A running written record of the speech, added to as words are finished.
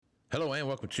Hello and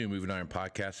welcome to Moving Iron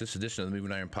Podcast. This edition of the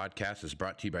Moving Iron Podcast is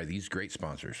brought to you by these great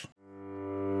sponsors.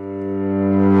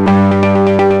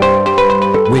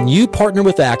 When you partner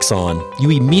with Axon, you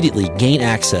immediately gain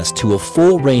access to a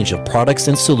full range of products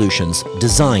and solutions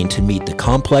designed to meet the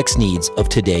complex needs of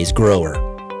today's grower.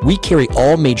 We carry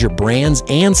all major brands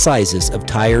and sizes of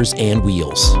tires and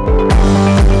wheels.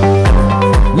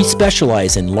 We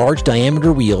specialize in large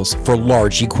diameter wheels for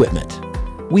large equipment.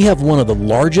 We have one of the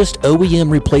largest OEM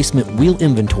replacement wheel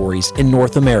inventories in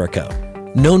North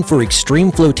America. Known for extreme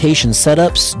flotation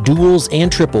setups, duals, and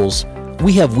triples,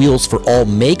 we have wheels for all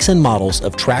makes and models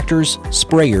of tractors,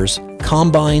 sprayers,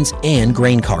 combines, and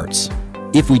grain carts.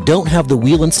 If we don't have the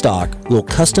wheel in stock, we'll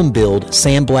custom build,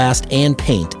 sandblast, and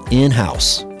paint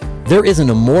in-house. There isn't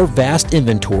a more vast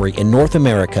inventory in North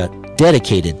America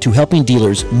dedicated to helping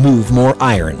dealers move more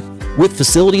iron. With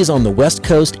facilities on the West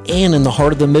Coast and in the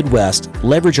heart of the Midwest,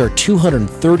 leverage our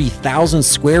 230,000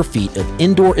 square feet of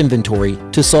indoor inventory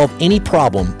to solve any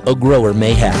problem a grower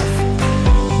may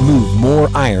have. Move more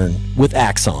iron with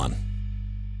Axon.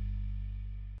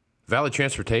 Valley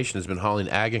Transportation has been hauling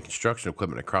ag and construction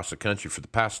equipment across the country for the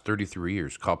past 33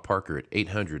 years. Call Parker at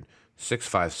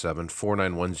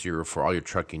 800-657-4910 for all your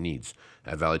trucking needs.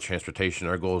 At Valley Transportation,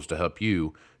 our goal is to help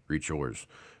you reach yours.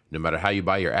 No matter how you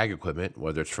buy your ag equipment,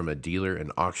 whether it's from a dealer, an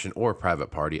auction, or a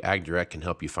private party, AgDirect can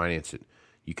help you finance it.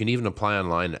 You can even apply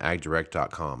online at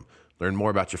agdirect.com. Learn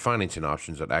more about your financing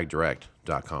options at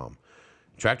agdirect.com.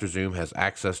 TractorZoom has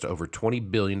access to over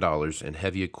 $20 billion in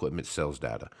heavy equipment sales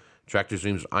data.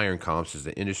 TractorZoom's Iron Comps is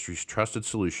the industry's trusted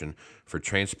solution for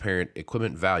transparent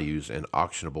equipment values and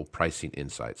auctionable pricing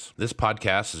insights. This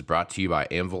podcast is brought to you by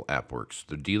Anvil AppWorks.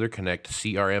 The Dealer Connect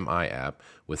CRMI app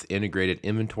with integrated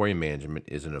inventory management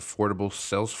is an affordable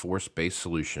Salesforce-based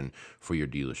solution for your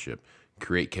dealership.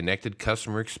 Create connected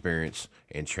customer experience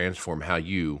and transform how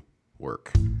you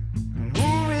work.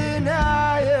 Moving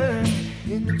higher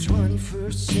in the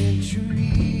 21st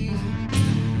century.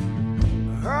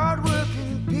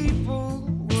 Hard-working people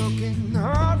working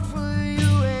hard for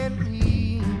you and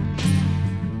me.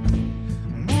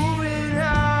 Moving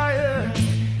higher,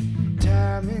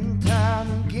 time and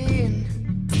time again.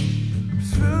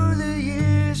 Through the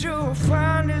years you'll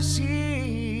find us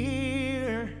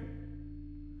here.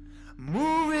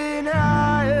 Moving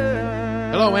higher.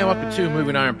 Hello and welcome to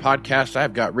Moving Iron Podcast.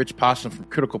 I've got Rich Posson from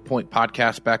Critical Point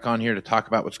Podcast back on here to talk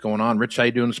about what's going on. Rich, how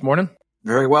you doing this morning?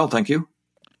 Very well, thank you.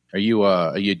 Are you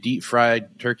a deep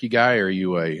fried turkey guy, or are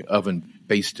you a oven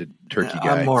basted turkey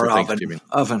guy? I'm more for Thanksgiving?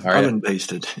 oven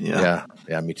basted. Yeah,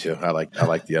 me too. I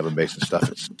like the oven basted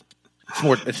stuff. It's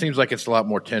more. It seems like it's a lot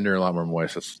more tender, a lot more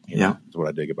moist. That's what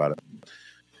I dig about it.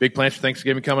 Big plans for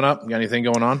Thanksgiving coming up. Got anything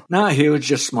going on? No, huge,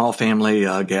 just small family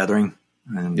gathering,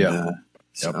 and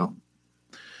so.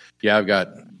 Yeah, I've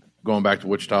got going back to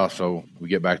Wichita, so we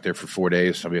get back there for 4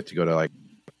 days. So we have to go to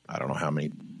I don't know how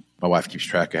many. My wife keeps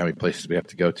track of how many places we have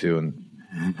to go to, and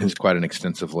it's quite an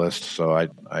extensive list. So I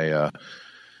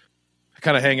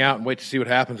kind of hang out and wait to see what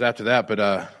happens after that.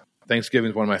 But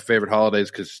Thanksgiving is one of my favorite holidays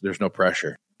because there's no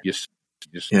pressure. You just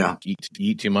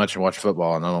eat too much and watch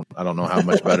football, and I don't know how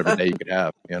much better of a day you could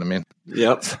have. You know what I mean?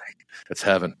 Yep, it's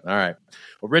heaven. All right.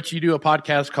 Well, Rich, you do a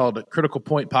podcast called Critical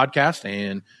Point Podcast,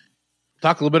 and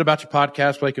talk a little bit about your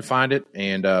podcast, where they can find it,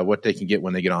 and what they can get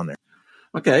when they get on there.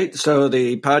 Okay, so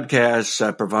the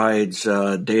podcast provides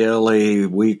daily,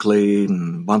 weekly,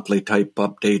 and monthly type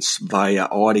updates via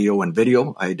audio and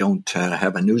video. I don't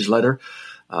have a newsletter.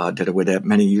 Did it with that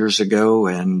many years ago,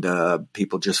 and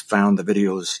people just found the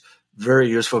videos very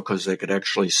useful because they could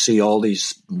actually see all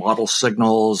these model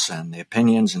signals and the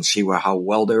opinions and see how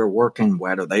well they're working,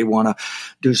 whether they want to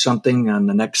do something on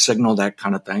the next signal, that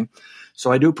kind of thing. So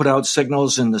I do put out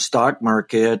signals in the stock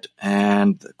market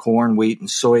and corn, wheat, and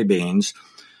soybeans.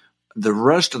 The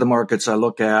rest of the markets I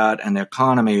look at and the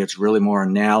economy, it's really more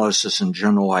analysis and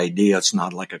general idea. It's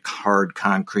not like a hard,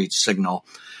 concrete signal.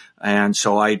 And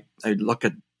so I look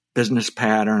at business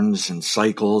patterns and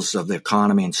cycles of the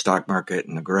economy and stock market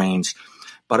and the grains.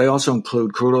 But I also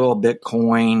include crude oil,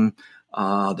 Bitcoin,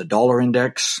 the dollar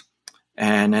index,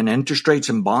 and then interest rates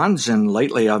and bonds. And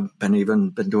lately I've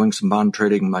been doing some bond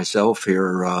trading myself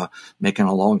here, making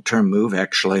a long-term move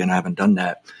actually, and I haven't done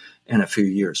that in a few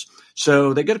years.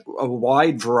 So they get a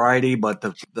wide variety, but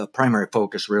the primary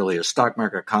focus really is stock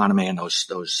market, economy, and those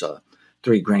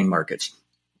three grain markets.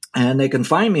 And they can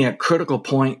find me at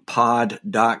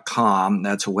criticalpointpod.com.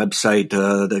 That's a website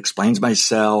that explains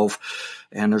myself.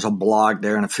 And there's a blog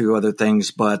there and a few other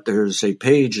things. But there's a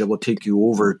page that will take you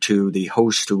over to the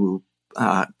host who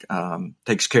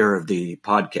takes care of the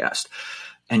podcast.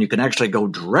 And you can actually go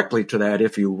directly to that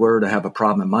if you were to have a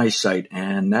problem in my site.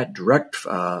 And that direct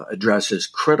address is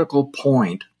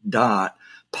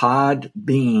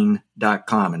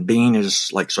criticalpoint.podbean.com. And bean is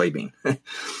like soybean.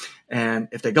 And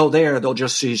if they go there, they'll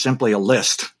just see simply a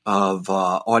list of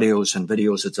audios and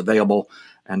videos that's available.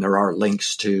 And there are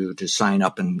links to sign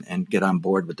up and get on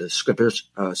board with the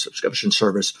subscription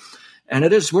service. And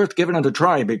it is worth giving it a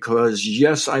try because,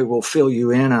 yes, I will fill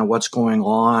you in on what's going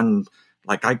on.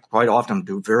 Like I quite often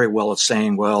do very well at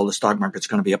saying, well, the stock market's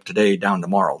going to be up today, down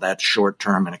tomorrow. That's short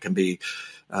term, and it can be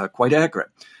quite accurate.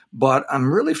 But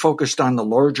I'm really focused on the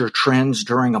larger trends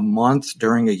during a month,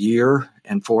 during a year,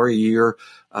 and for a year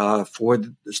for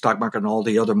the stock market and all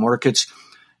the other markets.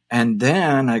 And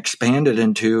then I expanded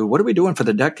into what are we doing for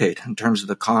the decade in terms of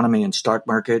the economy and stock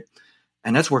market.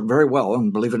 And that's worked very well.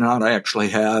 And believe it or not, I actually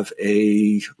have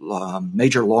a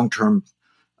major long-term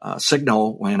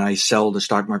signal when I sell the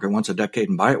stock market once a decade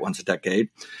and buy it once a decade.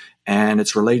 And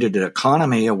it's related to the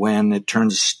economy when it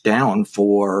turns down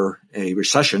for a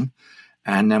recession.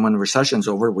 And then when the recession's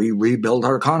over, we rebuild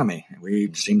our economy.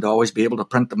 We seem to always be able to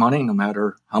print the money no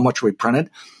matter how much we printed.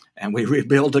 And we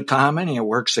rebuild the economy, it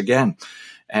works again.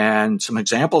 And some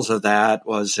examples of that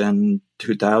was in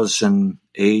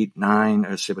 2008, 9,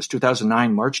 it was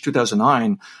 2009, March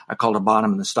 2009, I called a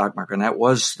bottom in the stock market. And that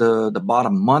was the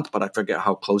bottom month, but I forget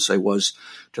how close I was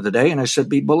to the day. And I said,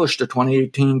 be bullish to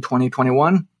 2018,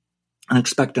 2021. And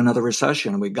expect another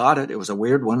recession. And we got it. It was a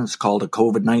weird one. It's called a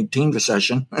COVID-19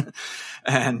 recession.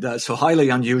 And so highly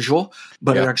unusual,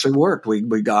 but It actually worked.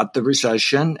 We got the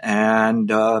recession and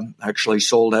actually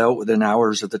sold out within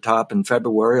hours at the top in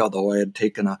February, although I had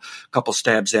taken a couple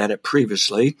stabs at it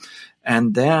previously.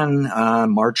 And then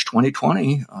March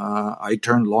 2020, I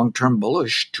turned long-term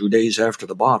bullish 2 days after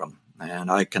the bottom.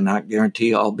 And I cannot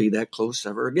guarantee I'll be that close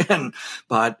ever again,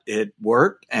 but it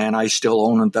worked. And I still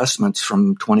own investments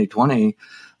from 2020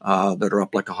 that are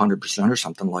up like 100% or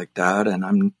something like that. And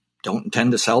I don't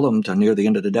intend to sell them to near the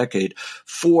end of the decade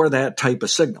for that type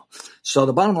of signal. So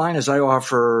the bottom line is I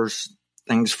offer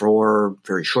things for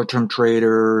very short-term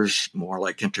traders, more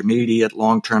like intermediate,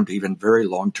 long-term to even very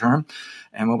long-term.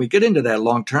 And when we get into that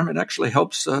long-term, it actually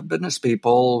helps business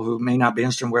people who may not be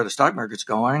interested in where the stock market's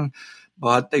going,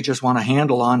 but they just want a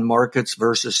handle on markets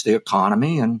versus the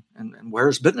economy and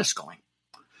where's business going.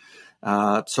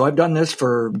 So I've done this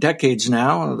for decades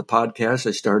now. The podcast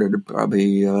I started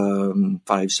probably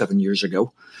 5-7 years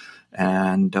ago,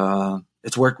 and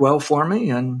it's worked well for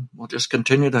me. And we'll just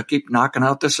continue to keep knocking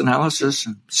out this analysis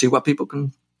and see what people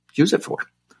can use it for.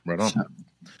 Right on. So, a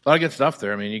lot of good stuff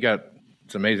there. I mean,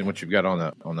 it's amazing what you've got on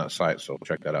that site. So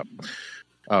check that out.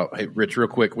 Hey, Rich, real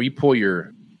quick, will you pull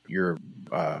your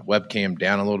webcam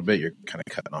down a little bit? You're kind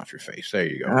of cutting off your face. There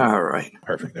you go. All right.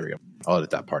 Perfect. There we go. I'll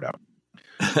edit that part out.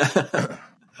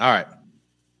 All right.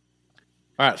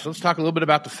 So let's talk a little bit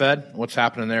about the Fed, what's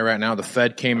happening there right now. The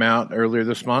Fed came out earlier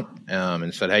this month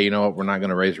and said, hey, you know what? We're not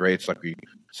going to raise rates like we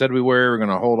said we were. We're going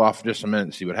to hold off for just a minute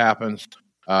and see what happens.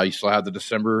 You still have the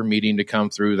December meeting to come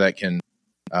through that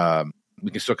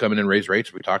we can still come in and raise rates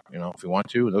if we talk, if we want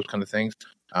to, those kind of things.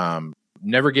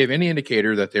 Never gave any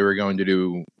indicator that they were going to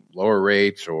do lower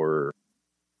rates or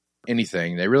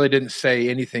anything. They really didn't say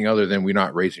anything other than we're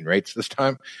not raising rates this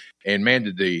time. And man,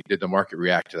 did the market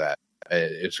react to that.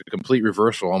 It's a complete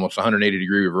reversal, almost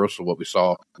 180-degree reversal of what we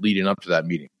saw leading up to that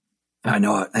meeting. I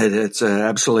know it's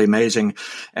absolutely amazing.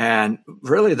 And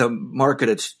really the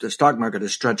stock market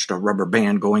has stretched a rubber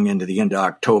band going into the end of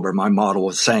October. My model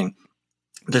was saying,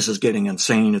 this is getting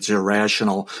insane. It's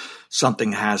irrational.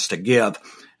 Something has to give.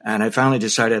 And I finally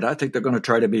decided I think they're going to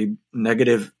try to be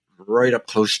negative right up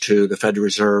close to the Federal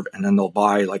Reserve, and then they'll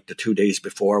buy like the 2 days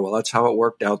before. Well, that's how it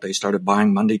worked out. They started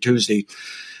buying Monday, Tuesday,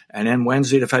 and then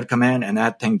Wednesday the Fed come in, and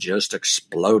that thing just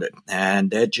exploded.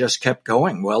 And it just kept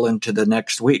going well into the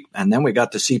next week. And then we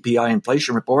got the CPI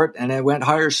inflation report, and it went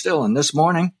higher still. And this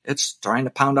morning, it's trying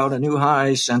to pound out a new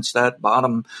high since that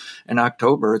bottom in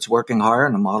October. It's working higher,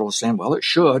 and the model is saying, well, it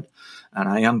should. And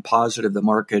I am positive the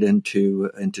market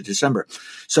into December.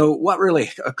 So what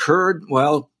really occurred?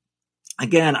 Well,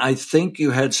 again, I think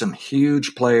you had some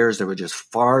huge players that were just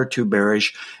far too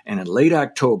bearish. And in late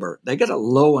October, they got it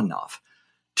low enough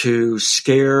to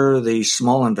scare the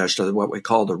small investor, what we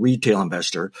call the retail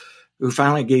investor, who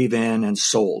finally gave in and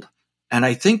sold. And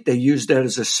I think they used that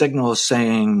as a signal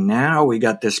saying, now we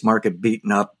got this market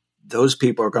beaten up. Those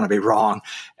people are going to be wrong.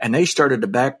 And they started to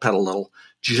backpedal a little,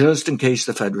 just in case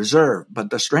the Fed Reserve. But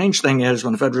the strange thing is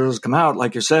when the Fed Reserve come out,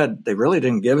 like you said, they really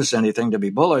didn't give us anything to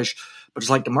be bullish, But it's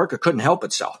like the market couldn't help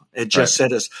itself. It just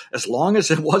said as long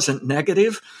as it wasn't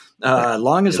negative, as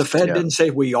long as the Fed didn't say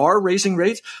we are raising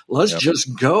rates, let's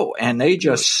just go. And they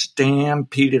just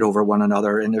stampeded over one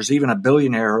another. And there's even a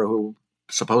billionaire who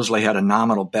supposedly had a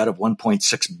nominal bet of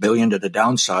 $1.6 billion to the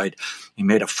downside. He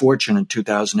made a fortune in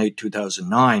 2008,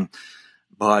 2009.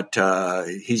 But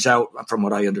he's out, from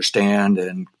what I understand,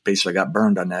 and basically got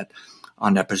burned on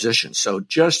that position. So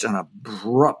just an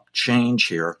abrupt change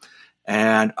here.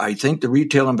 And I think the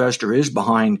retail investor is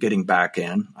behind getting back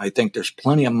in. I think there's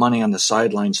plenty of money on the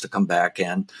sidelines to come back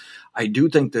in. I do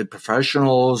think that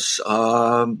professionals,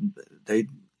 they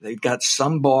got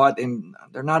some bought, and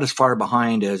they're not as far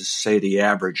behind as, say, the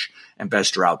average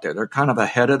investor out there. They're kind of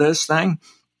ahead of this thing.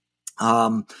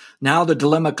 Now the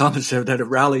dilemma comes that it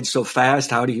rallied so fast.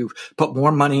 How do you put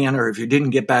more money in? Or if you didn't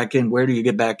get back in, where do you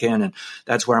get back in? And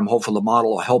that's where I'm hopeful the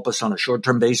model will help us on a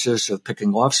short-term basis of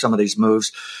picking off some of these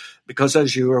moves. Because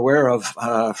as you are aware of,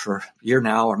 for a year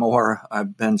now or more,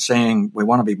 I've been saying we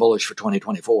want to be bullish for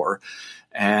 2024.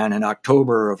 And in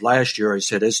October of last year, I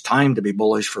said it's time to be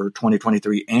bullish for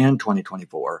 2023 and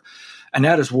 2024. And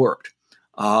that has worked.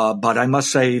 But I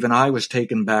must say, even I was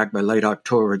taken back by late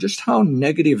October, just how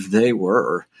negative they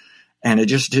were. And it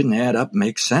just didn't add up,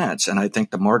 make sense. And I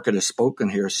think the market has spoken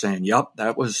here saying, yep,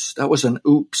 that was an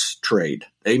oops trade.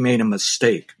 They made a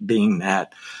mistake being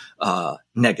that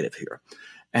negative here.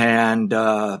 And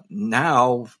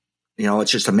now,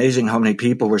 it's just amazing how many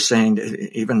people were saying,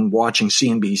 even watching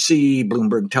CNBC,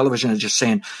 Bloomberg Television, is just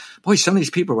saying, boy, some of these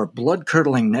people were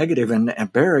blood-curdling negative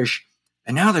and bearish.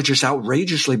 And now they're just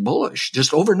outrageously bullish,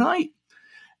 just overnight.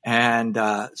 And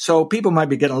so people might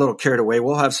be getting a little carried away.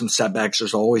 We'll have some setbacks.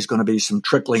 There's always going to be some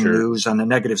trickling news on the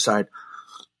negative side.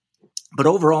 But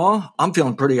overall, I'm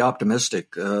feeling pretty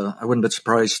optimistic. I wouldn't be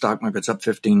surprised stock market's up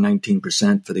 15,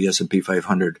 19% for the S&P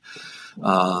 500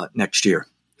 next year.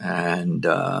 And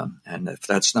if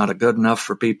that's not good enough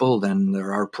for people, then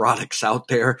there are products out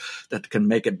there that can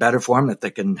make it better for them, that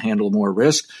they can handle more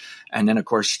risk. And then, of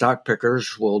course, stock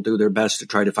pickers will do their best to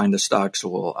try to find the stocks that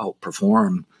will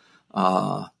outperform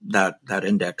that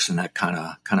index and that kind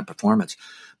of performance.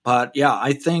 But yeah,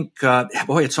 I think,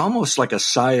 it's almost like a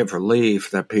sigh of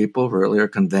relief that people really are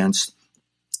convinced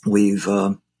we've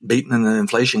beaten in the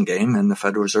inflation game and the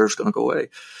Federal Reserve is going to go away.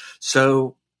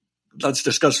 So let's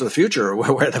discuss the future,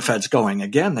 where the Fed's going.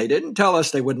 Again, they didn't tell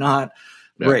us they would not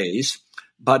raise.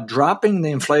 But dropping the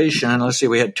inflation, let's see,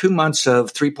 we had 2 months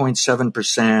of 3.7%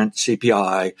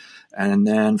 CPI, and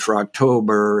then for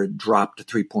October, it dropped to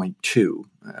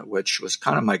 3.2, which was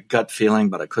kind of my gut feeling,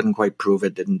 but I couldn't quite prove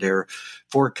it, didn't dare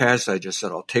forecast. I just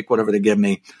said, I'll take whatever they give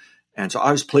me. And so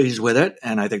I was pleased with it,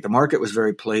 and I think the market was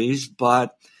very pleased.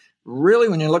 But really,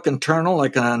 when you look internal,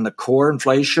 like on the core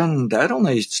inflation, that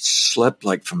only slipped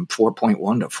like from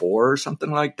 4.1 to 4 or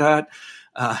something like that.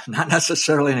 Not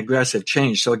necessarily an aggressive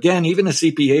change. So again, even the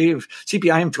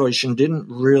CPI inflation didn't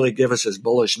really give us as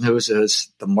bullish news as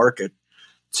the market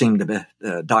seemed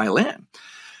to dial in.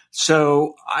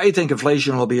 So I think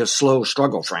inflation will be a slow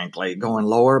struggle, frankly, going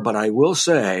lower. But I will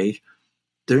say,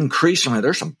 increasingly,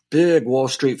 there's some big Wall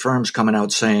Street firms coming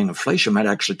out saying inflation might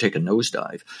actually take a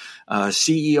nosedive.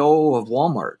 CEO of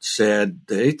Walmart said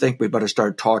they think we better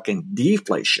start talking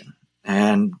deflation.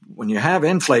 And when you have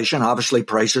inflation, obviously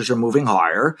prices are moving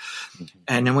higher.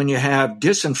 And then when you have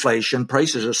disinflation,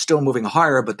 prices are still moving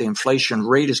higher, but the inflation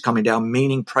rate is coming down,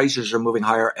 meaning prices are moving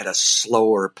higher at a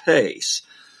slower pace.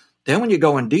 Then when you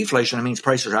go in deflation, it means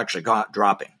prices are actually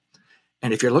dropping.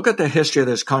 And if you look at the history of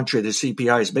this country, the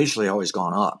CPI has basically always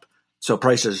gone up. So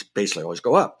prices basically always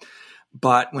go up.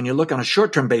 But when you look on a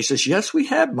short-term basis, yes, we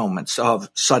have moments of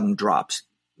sudden drops.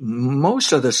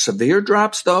 Most of the severe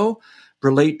drops, though,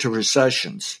 relate to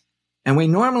recessions. And we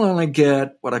normally only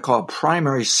get what I call a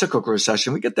primary cyclical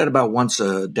recession. We get that about once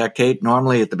a decade,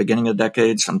 normally at the beginning of the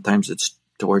decade. Sometimes it's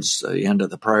towards the end of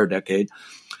the prior decade.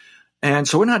 And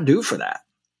so we're not due for that.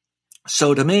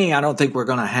 So to me, I don't think we're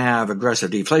going to have aggressive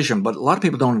deflation, but a lot of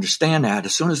people don't understand that.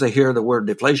 As soon as they hear the word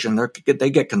deflation, they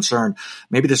get concerned.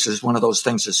 Maybe this is one of those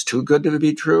things that's too good to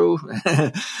be true,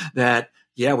 that,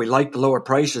 yeah, we like the lower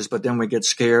prices, but then we get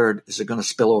scared. Is it going to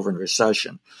spill over in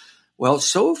recession? Well,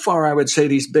 so far, I would say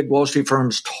these big Wall Street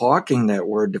firms talking that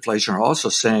word deflation are also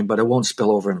saying, but it won't spill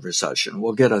over in recession.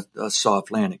 We'll get a soft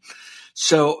landing.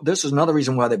 So this is another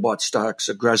reason why they bought stocks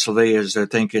aggressively, is they're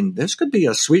thinking this could be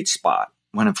a sweet spot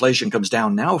when inflation comes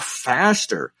down now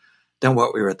faster than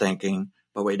what we were thinking.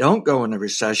 But we don't go into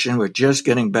recession. We're just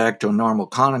getting back to a normal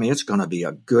economy. It's going to be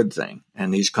a good thing.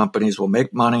 And these companies will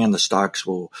make money and the stocks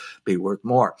will be worth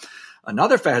more.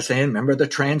 Another fascinating, remember the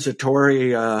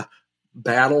transitory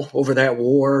battle over that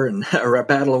war or a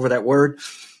battle over that word.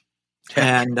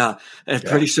 And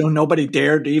pretty soon nobody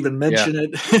dared to even mention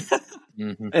it.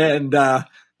 Mm-hmm. And,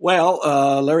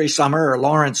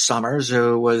 Lawrence Summers,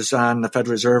 who was on the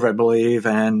Federal Reserve, I believe,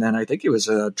 and then I think he was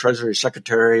a Treasury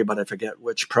Secretary, but I forget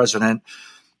which president.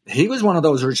 He was one of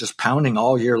those who was just pounding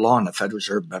all year long. The Federal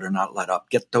Reserve better not let up.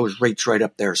 Get those rates right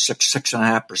up there,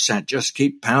 6.5%. Just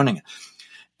keep pounding it.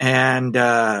 And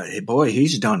boy,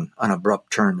 he's done an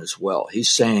abrupt turn as well. He's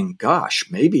saying, gosh,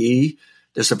 maybe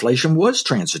this inflation was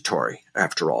transitory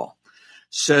after all.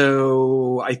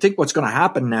 So I think what's going to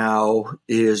happen now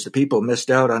is the people who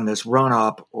missed out on this run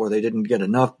up, or they didn't get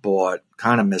enough bought,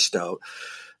 kind of missed out.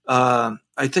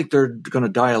 I think they're going to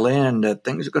dial in that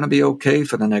things are going to be okay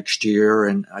for the next year.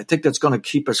 And I think that's going to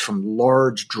keep us from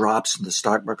large drops in the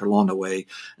stock market along the way,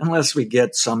 unless we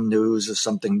get some news of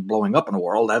something blowing up in the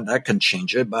world. That can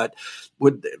change it. But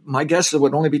my guess, it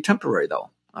would only be temporary, though.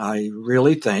 I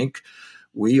really think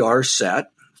we are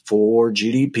set for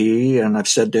GDP, and I've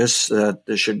said this, that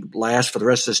this should last for the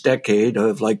rest of this decade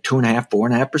of like 2.5%,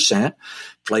 4.5%.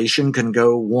 Inflation can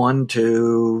go 1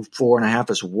 to 4.5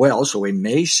 as well. So we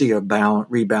may see a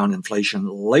rebound inflation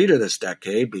later this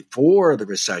decade before the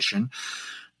recession.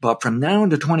 But from now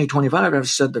into 2025, I've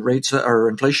said the rates or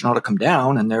inflation ought to come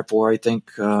down, and therefore I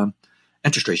think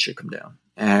interest rates should come down.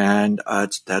 And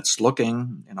that's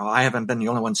looking, I haven't been the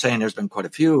only one saying, there's been quite a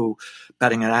few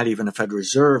betting on that. Even the Federal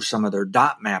Reserve, some of their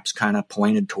dot maps kind of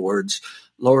pointed towards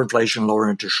lower inflation, lower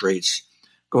interest rates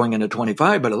going into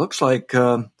 25. But it looks like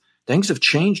things have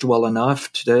changed well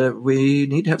enough that we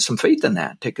need to have some faith in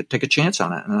that. Take a chance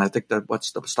on it. And I think that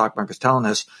what's the stock market's telling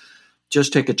us,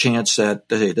 just take a chance that,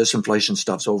 hey, this inflation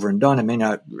stuff's over and done. It may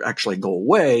not actually go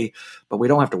away, but we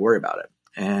don't have to worry about it.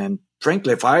 And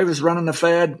frankly, if I was running the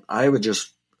Fed, I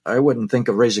wouldn't think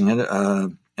of raising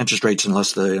interest rates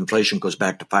unless the inflation goes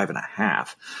back to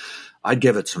 5.5. I'd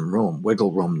give it some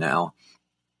wiggle room now.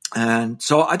 And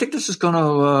so I think this is going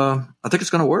to, it's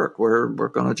going to work. We're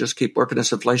going to just keep working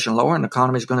this inflation lower, and the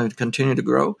economy is going to continue to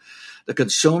grow. The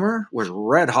consumer was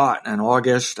red hot in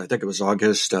August. I think it was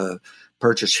August,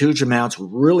 purchased huge amounts,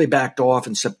 really backed off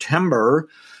in September,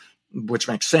 which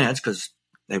makes sense because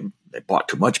they bought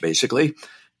too much basically.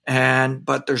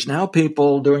 But there's now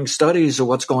people doing studies of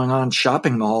what's going on in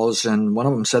shopping malls. And one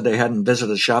of them said they hadn't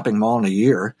visited a shopping mall in a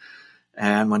year.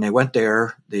 And when they went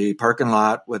there, the parking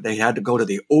lot, they had to go to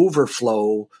the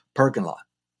overflow parking lot.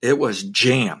 It was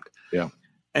jammed. Yeah.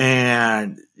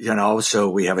 And, so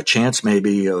we have a chance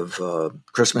maybe of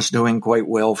Christmas doing quite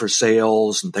well for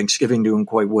sales and Thanksgiving doing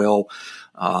quite well.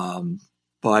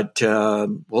 But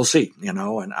we'll see, and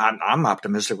I'm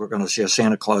optimistic we're going to see a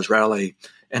Santa Claus rally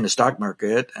in the stock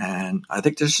market. And I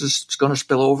think this is going to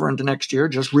spill over into next year.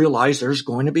 Just realize there's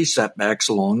going to be setbacks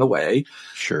along the way.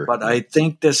 Sure. But I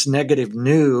think this negative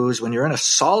news, when you're in a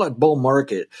solid bull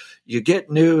market, you get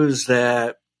news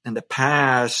that in the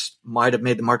past might have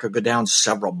made the market go down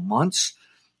several months.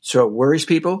 So it worries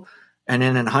people. And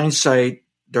then in hindsight,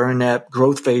 during that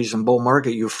growth phase in bull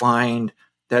market, you find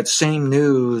that same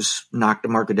news knocked the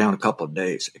market down a couple of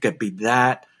days. It could be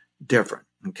that different.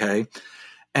 Okay.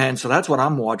 And so that's what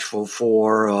I'm watchful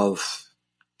for, of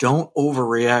don't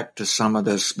overreact to some of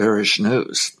this bearish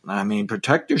news. I mean,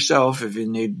 protect yourself if you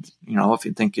need, if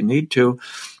you think you need to,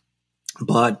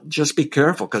 but just be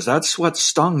careful, because that's what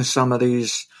stung some of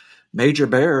these major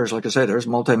bears. Like I say, there's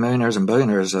multimillionaires and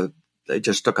billionaires that they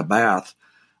just took a bath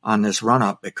on this run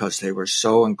up because they were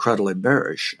so incredibly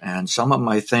bearish. And some of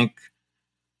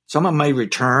them may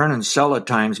return and sell at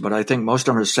times, but I think most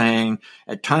of them are saying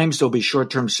at times they'll be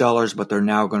short-term sellers, but they're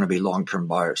now going to be long-term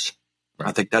buyers. Right.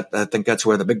 I think that's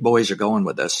where the big boys are going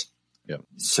with this. Yeah.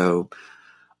 So,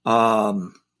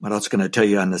 what else can I tell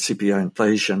you on the CPI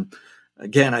inflation?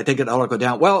 Again, I think it ought to go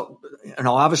down. Well,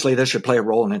 obviously this should play a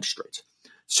role in interest rates.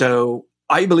 So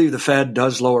I believe the Fed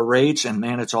does lower rates, and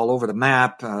man, it's all over the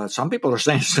map. Some people are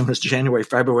saying as soon as January,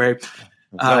 February.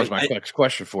 That was my next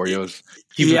question for you. Is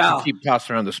keep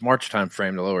tossing around this March time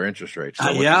frame to lower interest rates.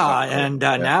 So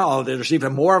now there's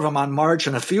even more of them on March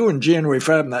and a few in January,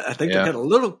 February. I think they get a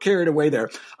little carried away there.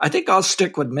 I think I'll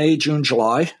stick with May, June,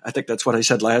 July. I think that's what I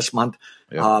said last month.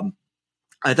 Yeah.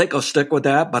 I think I'll stick with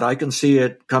that, but I can see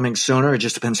it coming sooner. It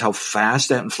just depends how fast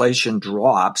that inflation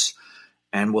drops.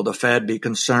 And will the Fed be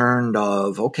concerned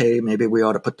of, okay, maybe we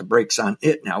ought to put the brakes on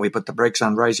it now. We put the brakes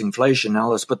on rising inflation.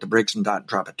 Now let's put the brakes and not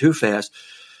drop it too fast.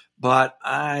 But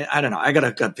I don't know. I got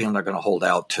a gut feeling they're going to hold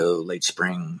out till late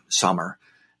spring, summer,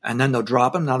 and then they'll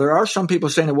drop them. Now, there are some people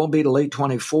saying it won't be till late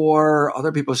 24.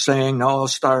 Other people saying, no, it'll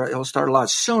start a lot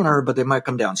sooner, but they might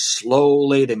come down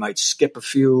slowly. They might skip a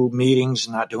few meetings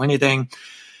and not do anything.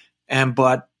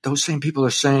 But those same people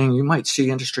are saying you might see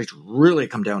interest rates really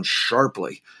come down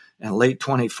sharply and late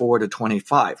 24 to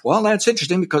 25. Well, that's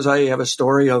interesting because I have a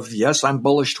story of, yes, I'm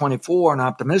bullish 24 and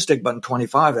optimistic, but in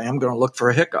 25, I am going to look for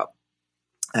a hiccup.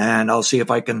 And I'll see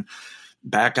if I can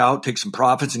back out, take some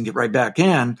profits, and get right back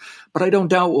in. But I don't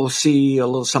doubt we'll see a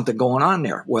little something going on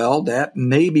there. Well, that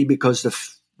may be because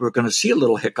we're going to see a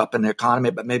little hiccup in the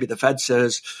economy, but maybe the Fed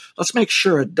says, let's make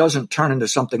sure it doesn't turn into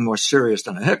something more serious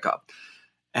than a hiccup.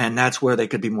 And that's where they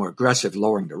could be more aggressive,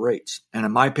 lowering the rates. And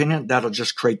in my opinion, that'll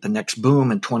just create the next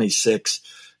boom in 26,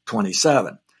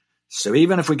 27. So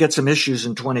even if we get some issues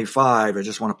in 25, I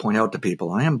just want to point out to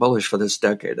people, I am bullish for this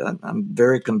decade. I'm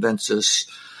very convinced this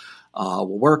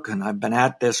will work. And I've been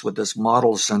at this with this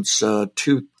model since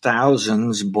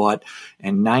 2000s, but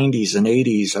in 90s and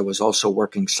 80s, I was also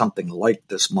working something like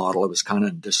this model. It was kind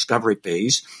of discovery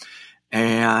phase.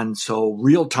 And so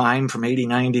real time from 80s,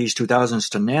 90s, 2000s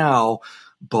to now,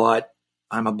 but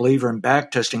I'm a believer in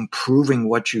back testing, proving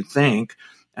what you think.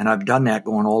 And I've done that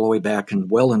going all the way back and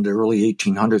well into the early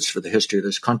 1800s for the history of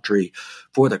this country,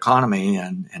 for the economy,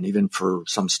 and even for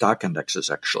some stock indexes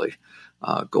actually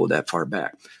go that far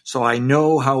back. So I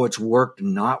know how it's worked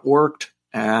and not worked,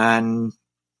 and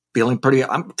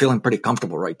I'm feeling pretty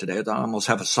comfortable right today. I almost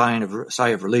have a sigh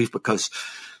of relief because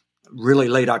really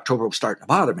late October was starting to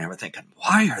bother me. I was thinking,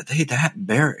 why are they that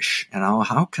bearish?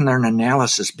 How can their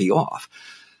analysis be off?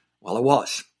 Well, it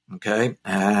was. Okay.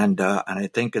 And I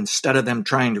think instead of them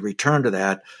trying to return to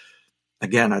that,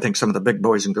 again, I think some of the big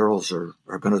boys and girls are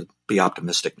going to be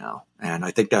optimistic now. And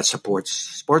I think that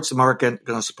supports the market,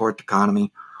 going to support the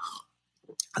economy.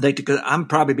 I think I'm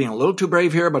probably being a little too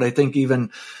brave here, but I think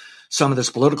even some of this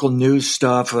political news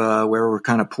stuff where we're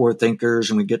kind of poor thinkers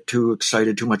and we get too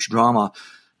excited, too much drama,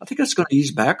 I think it's going to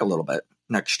ease back a little bit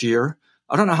next year.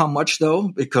 I don't know how much, though,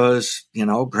 because,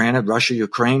 granted, Russia,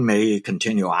 Ukraine may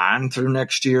continue on through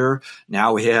next year.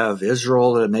 Now we have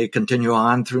Israel that may continue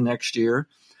on through next year.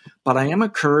 But I am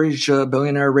encouraged.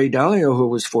 Billionaire Ray Dalio, who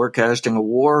was forecasting a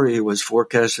war, he was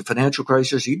forecasting a financial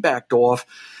crisis, he backed off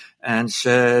and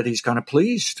said he's kind of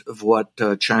pleased of what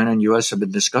China and U.S. have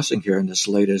been discussing here in this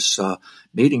latest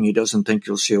meeting. He doesn't think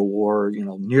you'll see a war,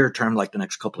 near term, like the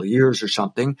next couple of years or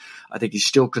something. I think he's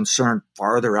still concerned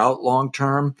farther out long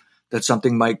term that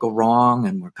something might go wrong,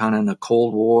 and we're kind of in a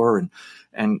Cold War.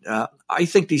 And I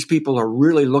think these people are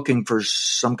really looking for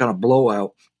some kind of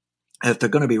blowout if they're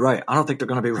going to be right. I don't think they're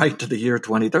going to be right to the year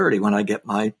 2030 when I get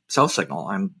my sell signal.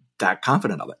 I'm that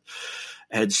confident of it.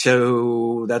 And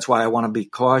so that's why I want to be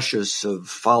cautious of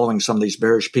following some of these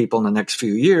bearish people in the next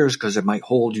few years, because it might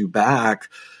hold you back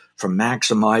from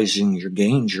maximizing your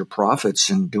gains, your profits,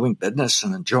 and doing business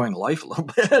and enjoying life a little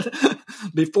bit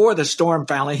before the storm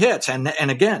finally hits. And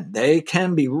again, they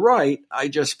can be right. I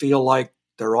just feel like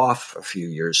they're off a few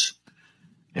years,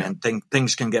 and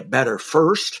things can get better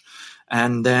first.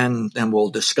 And then we'll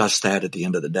discuss that at the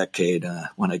end of the decade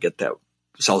when I get that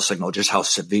sell signal, just how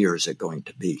severe is it going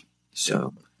to be.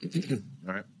 So,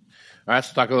 all right.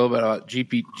 Let's talk a little bit about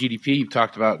GDP. You've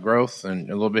talked about growth and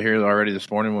a little bit here already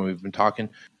this morning when we've been talking.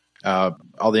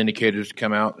 All the indicators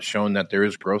come out showing that there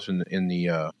is growth in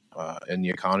the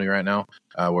economy right now,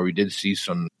 where we did see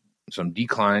some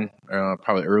decline,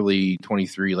 probably early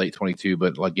 23, late 22,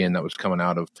 but again, that was coming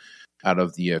out of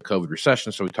the COVID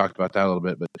recession. So we talked about that a little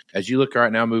bit. But as you look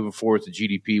right now, moving forward to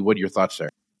GDP, what are your thoughts there?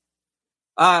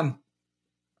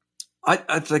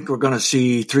 I think we're going to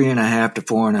see 3.5 to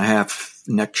 4.5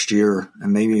 next year,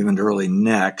 and maybe even early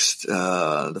next,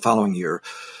 the following year,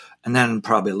 and then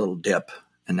probably a little dip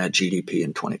in that GDP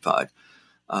in 25,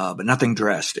 but nothing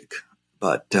drastic.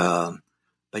 But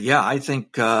yeah, I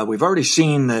think we've already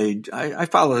seen I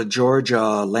follow the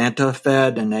Georgia Atlanta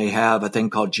Fed, and they have a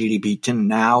thing called GDP 10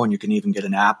 Now, and you can even get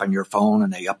an app on your phone,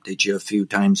 and they update you a few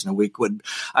times in a week with,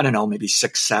 I don't know, maybe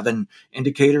 6, 7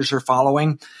 indicators are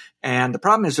following. And the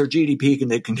problem is their GDP,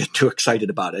 and they can get too excited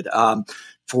about it.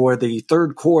 For the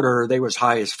third quarter, they were as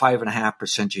high as 5.5%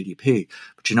 GDP.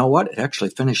 But you know what? It actually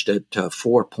finished at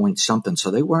 4 point something. So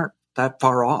they weren't that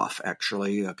far off,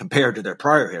 actually, compared to their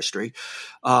prior history.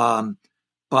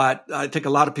 But I think a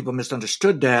lot of people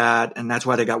misunderstood that, and that's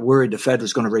why they got worried the Fed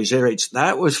was going to raise their rates.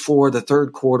 That was for the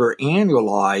third quarter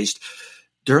annualized.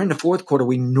 During the fourth quarter,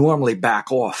 we normally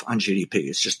back off on GDP.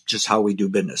 It's just how we do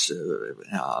business.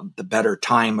 The better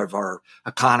time of our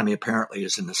economy apparently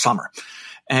is in the summer.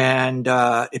 And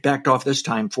it backed off this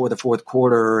time for the fourth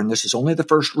quarter, and this is only the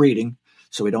first reading,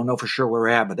 so we don't know for sure where we're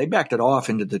at, but they backed it off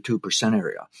into the 2%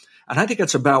 area. And I think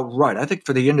that's about right. I think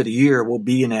for the end of the year, we'll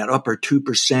be in that upper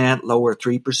 2%, lower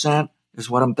 3% is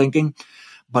what I'm thinking.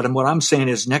 But what I'm saying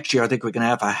is next year, I think we can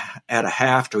add a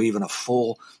half to even a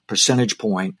full percentage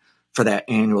point for that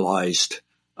annualized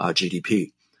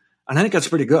GDP. And I think that's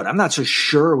pretty good. I'm not so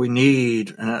sure we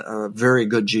need a very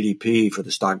good GDP for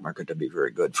the stock market to be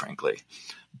very good, frankly.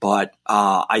 But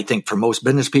I think for most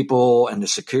business people and the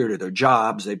security of their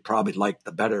jobs, they probably like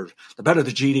the better the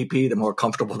GDP, the more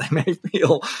comfortable they may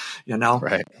feel,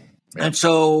 Right. Yeah. And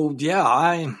so,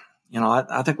 I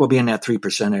think we'll be in that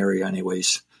 3% area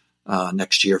anyways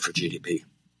next year for GDP.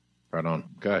 Right on.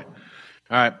 Okay.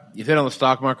 All right. You've hit on the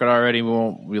stock market already. We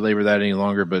won't belabor that any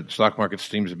longer, but stock market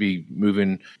seems to be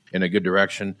moving in a good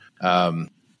direction. It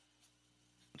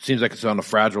seems like it's on a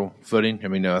fragile footing. I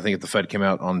mean, I think if the Fed came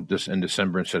out in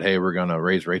December and said, hey, we're going to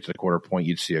raise rates at a quarter point,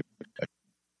 you'd see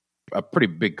a pretty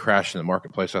big crash in the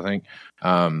marketplace, I think.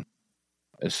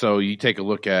 So you take a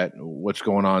look at what's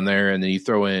going on there, and then you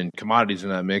throw in commodities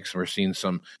in that mix, and we're seeing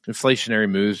some inflationary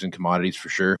moves in commodities for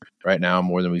sure right now,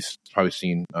 more than we've probably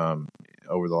seen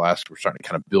over the last. We're starting to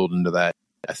kind of build into that,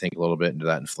 I think, a little bit into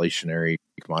that inflationary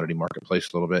commodity marketplace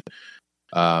a little bit.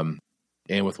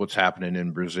 And with what's happening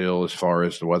in Brazil as far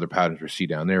as the weather patterns we see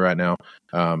down there right now,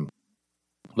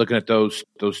 looking at those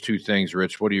two things,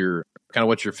 Rich, what's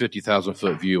your 50,000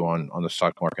 foot view on the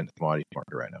stock market and the commodity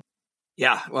market right now?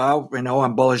 Yeah, well,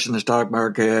 I'm bullish in the stock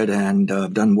market and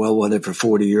I've done well with it for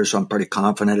 40 years, so I'm pretty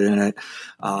confident in it.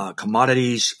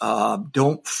 Commodities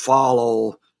don't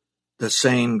follow the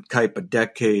same type of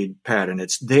decade pattern.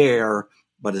 It's there,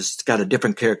 but it's got a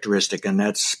different characteristic, and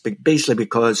that's basically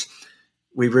because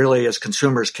we really, as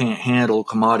consumers, can't handle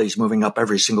commodities moving up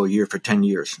every single year for 10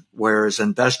 years. Whereas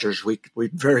investors, we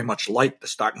very much like the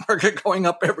stock market going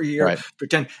up every year for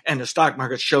 10, and the stock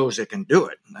market shows it can do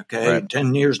it. Okay. Right.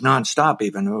 10 years nonstop,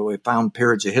 even. We found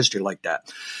periods of history like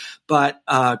that. But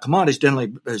commodities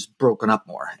generally is broken up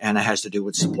more, and it has to do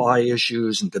with supply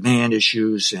issues and demand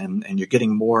issues, and you're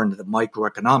getting more into the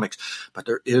microeconomics. But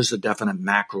there is a definite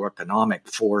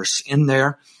macroeconomic force in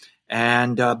there.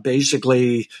 And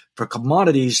basically, for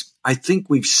commodities, I think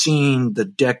we've seen the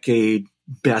decade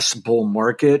best bull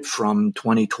market from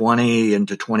 2020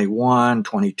 into 21,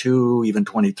 22, even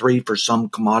 23 for some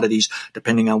commodities,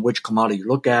 depending on which commodity you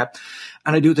look at.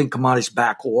 And I do think commodities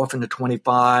back off into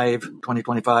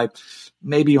 2025,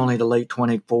 maybe only the late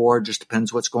 24, just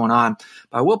depends what's going on.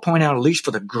 But I will point out, at least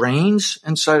for the grains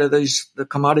inside of the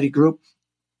commodity group,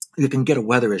 you can get a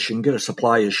weather issue, you can get a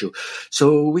supply issue.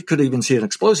 So we could even see an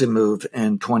explosive move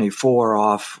in 24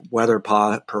 off weather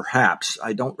perhaps.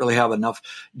 I don't really have enough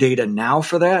data now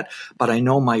for that, but I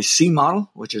know my C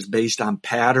model, which is based on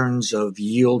patterns of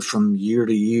yield from year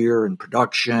to year and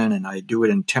production, and I do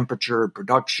it in temperature,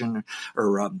 production,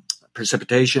 or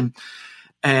precipitation.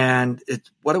 And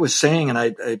what I was saying, and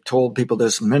I told people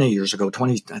this many years ago,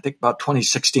 I think about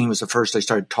 2016 was the first I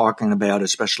started talking about,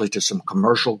 especially to some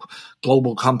commercial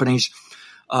global companies,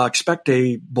 expect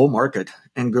a bull market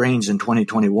in grains in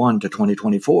 2021 to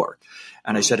 2024.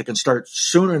 And I said it can start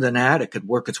sooner than that. It could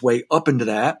work its way up into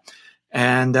that.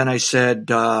 And then I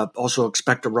said, also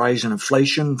expect a rise in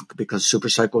inflation because super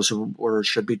cycles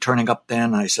should be turning up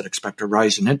then. I said, expect a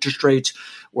rise in interest rates,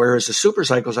 whereas the super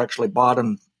cycles actually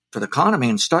bottomed for the economy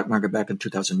and stock market back in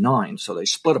 2009. So they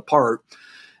split apart.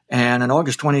 And in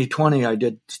August 2020, I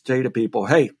did say to people,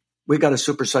 hey, we got a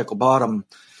super cycle bottom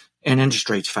in interest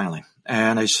rates finally.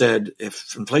 And I said,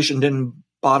 if inflation didn't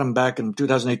bottom back in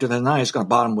 2008, 2009, it's going to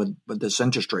bottom with this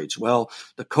interest rates. Well,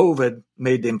 the COVID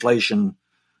made the inflation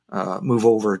move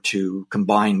over to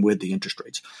combine with the interest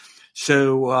rates.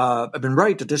 So I've been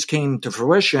right that this came to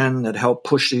fruition that helped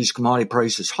push these commodity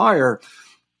prices higher.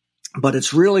 But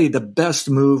it's really the best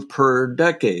move per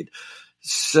decade.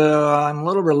 So I'm a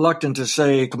little reluctant to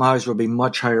say commodities will be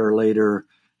much higher later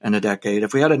in a decade.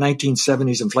 If we had a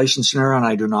 1970s inflation scenario, and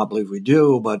I do not believe we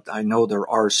do, but I know there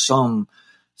are some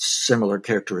similar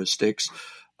characteristics,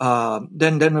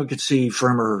 then we could see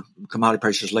firmer commodity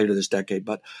prices later this decade.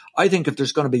 But I think if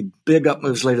there's going to be big up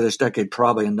moves later this decade,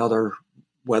 probably another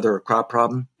weather or crop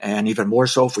problem, and even more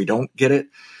so if we don't get it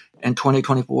in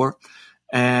 2024.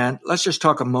 And let's just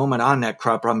talk a moment on that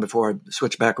crop problem before I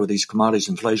switch back with these commodities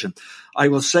inflation. I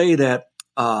will say that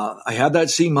I have that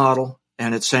C model,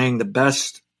 and it's saying the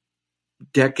best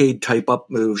decade type up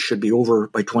move should be over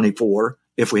by 24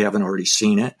 if we haven't already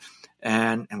seen it.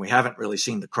 And we haven't really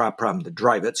seen the crop problem to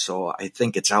drive it. So I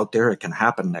think it's out there. It can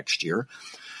happen next year.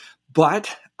 But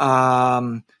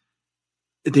I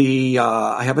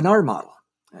have an R model.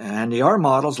 And the R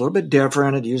model is a little bit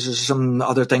different. It uses some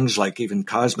other things like even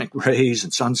cosmic rays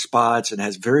and sunspots. It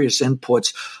has various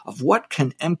inputs of what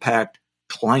can impact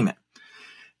climate.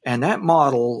 And that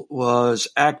model was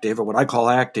active, or what I call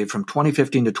active, from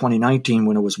 2015 to 2019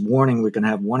 when it was warning we can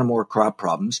have one or more crop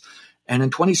problems. And in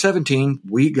 2017,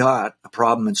 we got a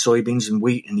problem in soybeans and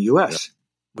wheat in the U.S.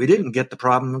 We didn't get the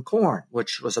problem in corn,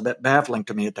 which was a bit baffling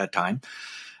to me at that time.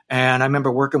 And I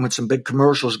remember working with some big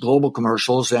commercials, global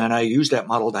commercials, and I used that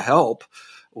model to help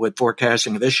with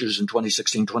forecasting of issues in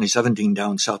 2016, 2017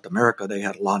 down in South America. They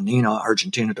had La Nina.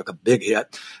 Argentina took a big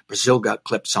hit. Brazil got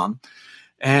clipped some.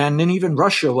 And then even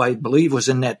Russia, I believe, was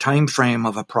in that time frame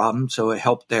of a problem, so it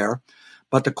helped there.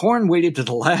 But the corn waited to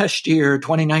the last year,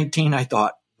 2019. I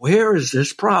thought, where is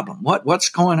this problem? What's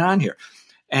going on here?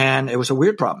 And it was a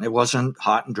weird problem. It wasn't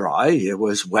hot and dry. It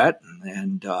was wet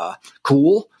and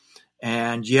cool.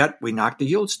 And yet we knocked the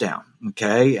yields down,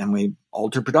 okay, and we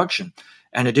altered production.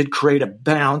 And it did create a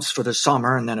bounce for the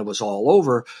summer, and then it was all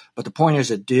over. But the point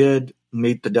is it did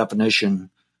meet the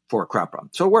definition for a crop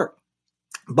problem. So it worked.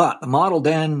 But the model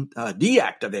then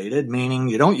deactivated, meaning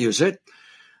you don't use it.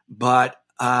 But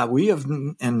we have,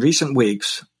 in recent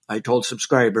weeks, I told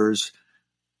subscribers,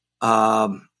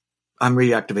 I'm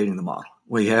reactivating the model.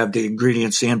 We have the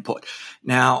ingredients, the input.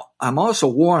 Now, I'm also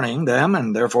warning them,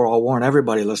 and therefore I'll warn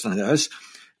everybody listening to this,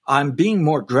 I'm being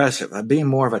more aggressive. I'm being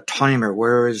more of a timer,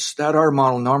 whereas that our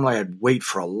model, normally I'd wait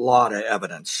for a lot of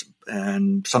evidence,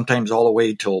 and sometimes all the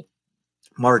way till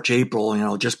March,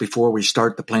 April, just before we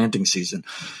start the planting season.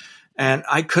 And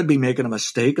I could be making a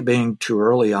mistake of being too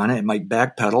early on it. It might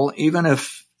backpedal. Even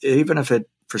if it,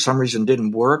 for some reason,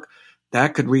 didn't work,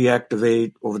 that could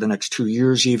reactivate over the next 2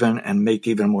 years even and make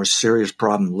even a more serious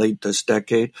problem late this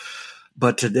decade.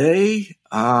 But today,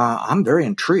 I'm very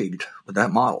intrigued with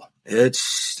that model.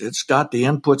 It's got the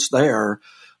inputs there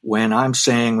when I'm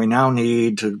saying we now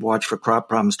need to watch for crop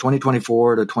problems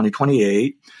 2024 to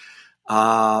 2028.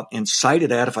 Inside of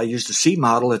that, if I use the seed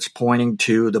model, it's pointing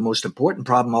to the most important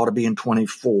problem ought to be in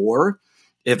 24,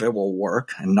 if it will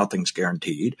work, and nothing's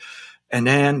guaranteed. And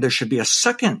then there should be a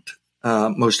second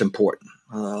most important,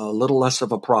 a little less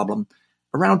of a problem,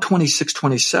 around 26,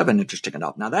 27, interesting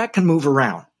enough. Now, that can move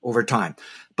around over time,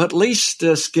 but at least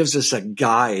this gives us a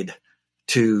guide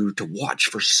to watch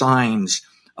for signs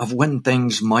of when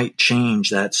things might change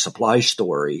that supply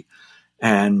story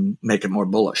and make it more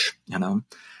bullish,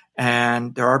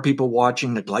 And there are people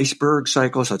watching the Gleisberg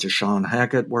cycle, such as Sean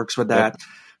Hackett works with that. Yep.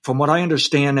 From what I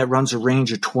understand, that runs a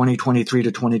range of 2023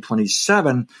 to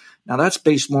 2027. Now, that's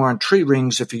based more on tree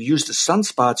rings. If you use the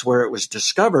sunspots where it was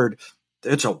discovered,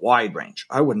 it's a wide range.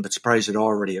 I wouldn't be surprised it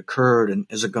already occurred and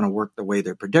isn't going to work the way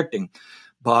they're predicting.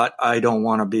 But I don't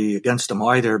want to be against them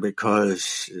either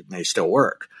because it may still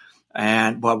work.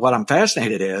 But what I'm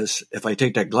fascinated is if I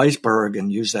take that Gleisberg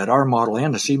and use that R model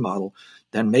and the C model,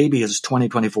 then maybe it's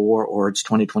 2024 or it's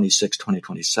 2026,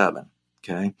 2027.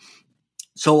 Okay.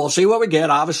 So we'll see what we get.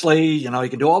 Obviously, you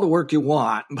can do all the work you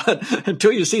want, but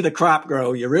until you see the crop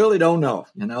grow, you really don't know.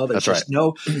 There's That's just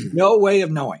right. no way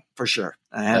of knowing for sure.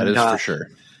 And, that is for sure.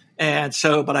 And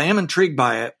so, but I am intrigued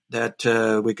by it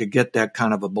that we could get that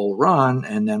kind of a bull run.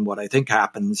 And then what I think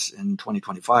happens in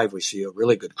 2025, we see a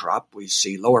really good crop. We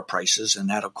see lower prices, and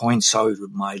that'll coincide with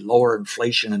my lower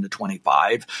inflation into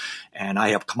 25. And I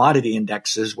have commodity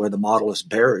indexes where the model is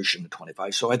bearish into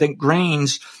 25. So I think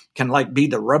grains can be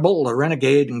the rebel, the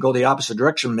renegade, and go the opposite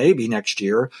direction maybe next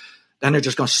year. Then they're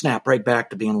just going to snap right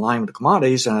back to be in line with the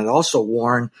commodities. And I'd also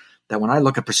warn that when I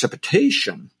look at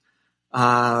precipitation,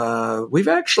 we've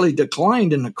actually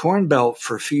declined in the Corn Belt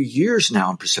for a few years now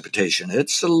in precipitation.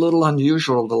 It's a little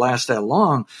unusual to last that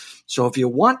long. So if you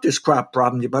want this crop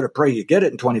problem, you better pray you get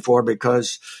it in 24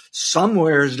 because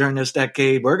somewheres during this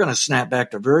decade, we're going to snap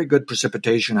back to very good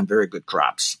precipitation and very good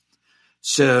crops.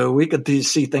 So we could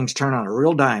see things turn on a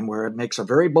real dime where it makes a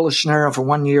very bullish scenario for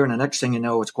 1 year and the next thing you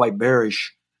know, it's quite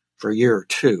bearish for a year or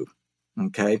two.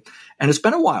 Okay. And it's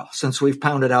been a while since we've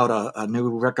pounded out a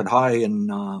new record high in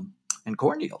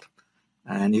corn yield,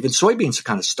 and even soybeans are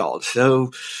kind of stalled.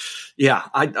 So, yeah,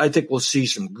 I think we'll see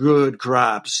some good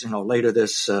crops, later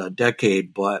this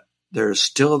decade, but there's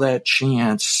still that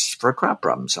chance for a crop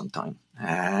problem sometime.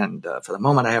 And for the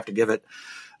moment, I have to give it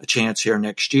a chance here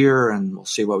next year, and we'll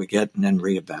see what we get and then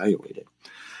reevaluate it.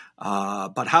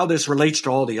 But how this relates to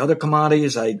all the other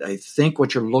commodities, I think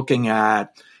what you're looking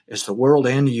at is the world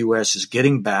and the U.S. is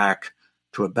getting back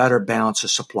to a better balance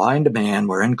of supply and demand.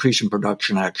 We're increasing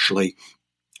production actually.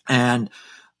 And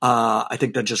I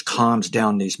think that just calms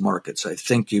down these markets. I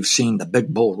think you've seen the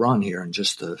big bull run here in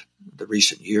just the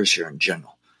recent years here in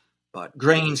general. But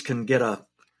grains can get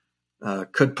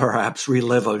could perhaps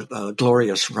relive a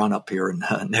glorious run up here in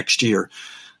next year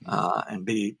and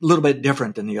be a little bit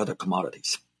different than the other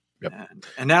commodities. Yep.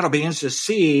 And that'll be interesting to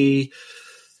see.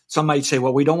 Some might say,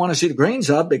 well, we don't want to see the grains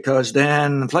up because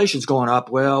then inflation's going up.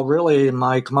 Well, really, in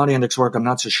my commodity index work, I'm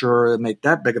not so sure it'll make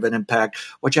that big of an impact.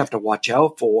 What you have to watch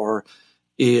out for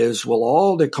is, will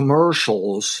all the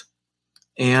commercials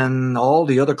and all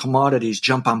the other commodities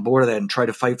jump on board of that and try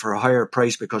to fight for a higher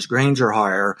price because grains are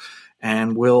higher?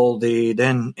 And will the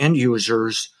then end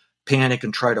users panic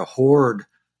and try to hoard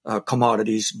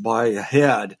commodities, buy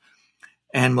ahead?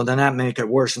 And will then that make it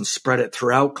worse and spread it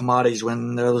throughout commodities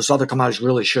when those other commodities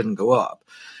really shouldn't go up?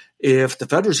 If the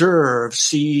Federal Reserve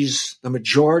sees the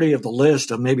majority of the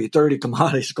list of maybe 30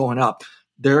 commodities going up,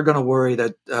 they're going to worry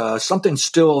that something's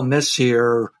still amiss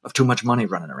here of too much money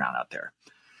running around out there.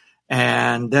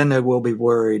 And then they will be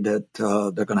worried that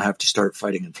they're going to have to start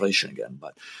fighting inflation again.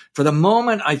 But for the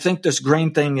moment, I think this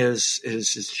grain thing is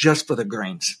just for the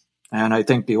grains. And I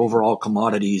think the overall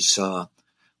commodities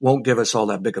won't give us all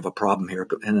that big of a problem here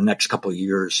in the next couple of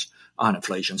years on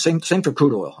inflation. Same for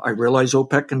crude oil. I realize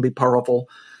OPEC can be powerful,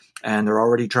 and they're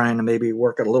already trying to maybe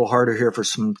work it a little harder here for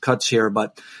some cuts here.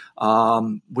 But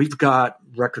we've got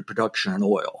record production in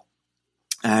oil.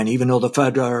 And even though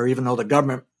the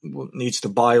government needs to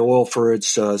buy oil for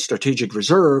its strategic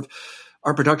reserve,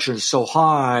 our production is so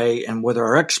high, and with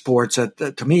our exports,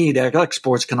 to me, the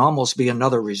exports can almost be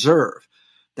another reserve.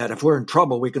 That if we're in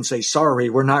trouble, we can say, sorry,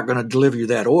 we're not going to deliver you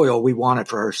that oil. We want it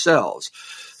for ourselves.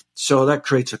 So that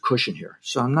creates a cushion here.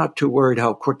 So I'm not too worried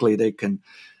how quickly they can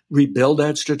rebuild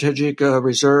that strategic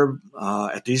reserve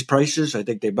at these prices. I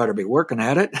think they better be working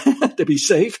at it to be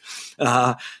safe.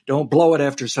 Don't blow it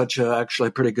after such actually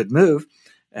a pretty good move.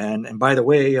 And by the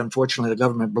way, unfortunately, the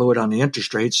government blew it on the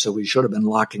interest rates, so we should have been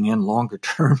locking in longer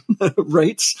term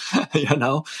rates,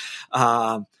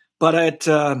 But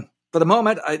for the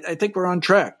moment, I think we're on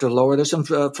track to lower this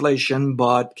inflation,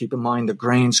 but keep in mind the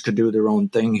grains could do their own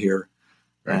thing here,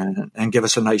 right, and give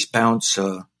us a nice bounce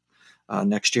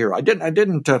next year. I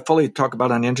didn't fully talk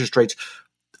about on interest rates.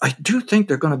 I do think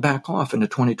they're going to back off into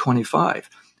 2025.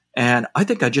 And I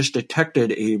think I just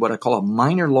detected what I call a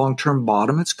minor long-term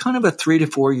bottom. It's kind of a 3 to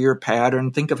 4 year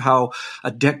pattern. Think of how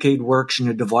a decade works and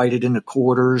you divide it into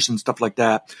quarters and stuff like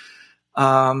that.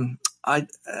 So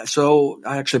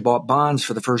I actually bought bonds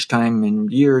for the first time in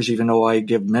years, even though I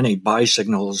give many buy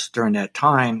signals during that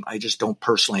time. I just don't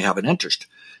personally have an interest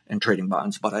in trading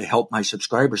bonds, but I help my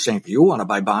subscribers saying, if you want to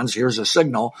buy bonds, here's a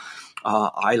signal.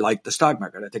 I like the stock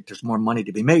market. I think there's more money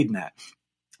to be made in that.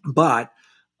 But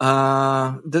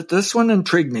this one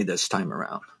intrigued me this time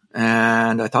around.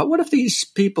 And I thought, what if these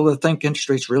people that think interest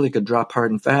rates really could drop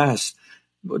hard and fast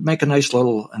would make a nice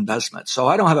little investment? So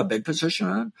I don't have a big position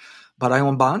on it, but I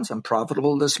own bonds. I'm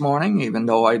profitable this morning, even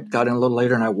though I got in a little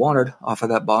later than I wanted off of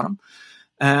that bottom.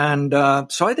 And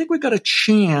so I think we got a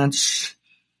chance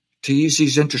to ease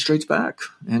these interest rates back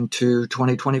into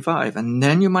 2025. And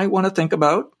then you might want to think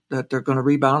about that they're going to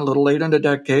rebound a little later in the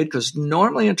decade, because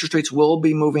normally interest rates will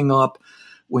be moving up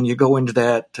when you go into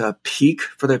that peak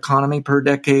for the economy per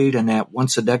decade and that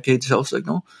once a decade sell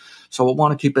signal. So we'll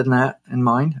want to keep that in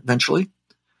mind eventually.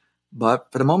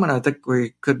 But for the moment, I think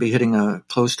we could be hitting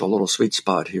close to a little sweet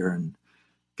spot here and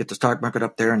get the stock market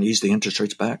up there and ease the interest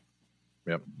rates back.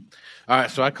 Yep. All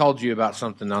right. So I called you about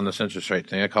something on this interest rate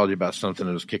thing. I called you about something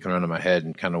that was kicking around in my head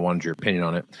and kind of wanted your opinion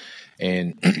on it.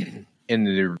 And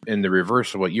in the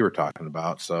reverse of what you were talking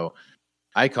about. So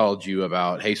I called you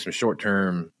about, hey, some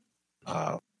short-term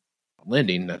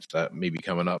lending that's maybe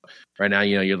coming up right now.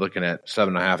 You're looking at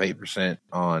 7.5%, 8%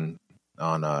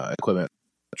 on equipment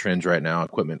trends right now,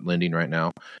 equipment lending right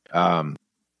now.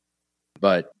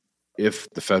 But if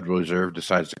the Federal Reserve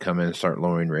decides to come in and start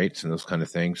lowering rates and those kind of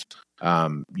things,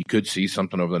 you could see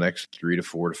something over the next 3 to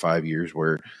 4 to 5 years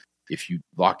where if you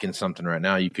lock in something right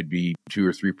now, you could be 2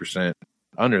 or 3%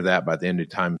 under that by the end of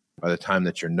time. By the time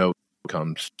that your note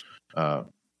comes, when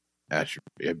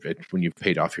you've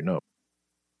paid off your note.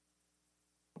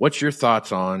 What's your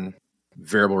thoughts on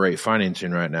variable rate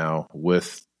financing right now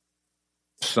with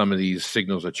some of these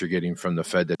signals that you're getting from the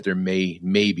Fed that there may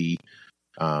be,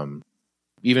 even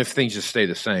if things just stay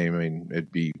the same? I mean,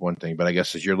 it'd be one thing, but I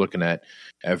guess as you're looking at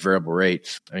variable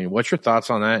rates, I mean, what's your thoughts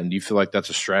on that? And do you feel like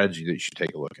that's a strategy that you should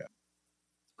take a look at?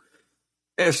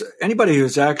 As anybody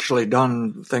who's actually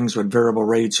done things with variable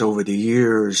rates over the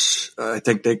years, I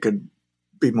think they could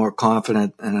be more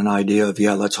confident in an idea of,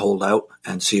 let's hold out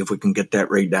and see if we can get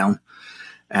that rate down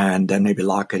and then maybe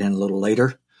lock it in a little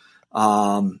later.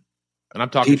 And I'm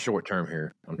talking short term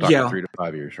here. I'm talking 3 to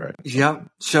 5 years, right? Yeah.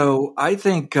 So I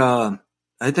think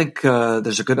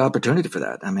there's a good opportunity for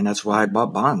that. I mean, that's why I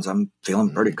bought bonds. I'm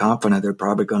feeling pretty confident they're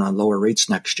probably going to lower rates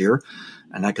next year,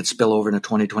 and that could spill over into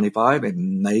 2025. It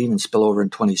may even spill over in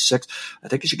 26. I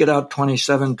think as you get out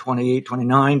 27, 28,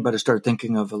 29, better start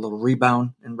thinking of a little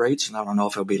rebound in rates. And I don't know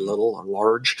if it'll be little or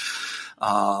large.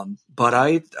 But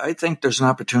I think there's an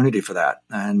opportunity for that.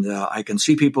 And I can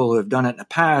see people who have done it in the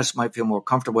past might feel more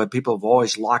comfortable. People have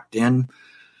always locked in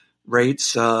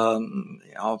rates,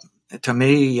 to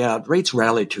me, rates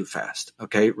rallied too fast,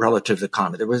 okay, relative to the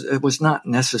economy. It was not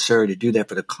necessary to do that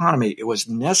for the economy. It was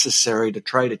necessary to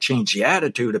try to change the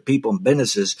attitude of people and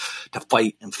businesses to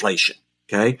fight inflation,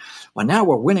 okay? Well, now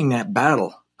we're winning that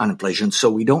battle on inflation,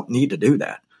 so we don't need to do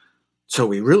that. So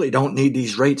we really don't need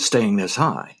these rates staying this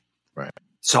high. Right.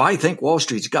 So I think Wall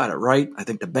Street's got it right. I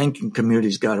think the banking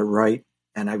community's got it right.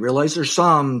 And I realize there's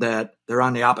some that they're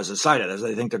on the opposite side of this.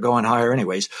 They think they're going higher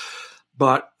anyways.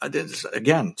 But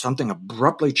again, something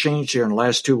abruptly changed here in the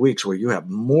last 2 weeks where you have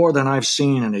more than I've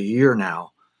seen in a year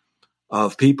now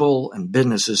of people and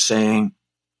businesses saying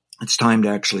it's time to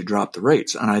actually drop the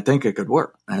rates. And I think it could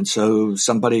work. And so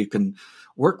somebody can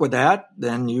work with that,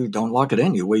 then you don't lock it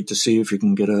in. You wait to see if you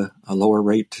can get a lower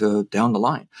rate down the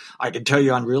line. I can tell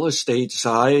you on real estate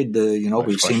side,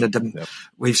 we've seen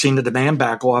the demand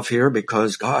back off here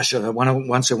because, gosh,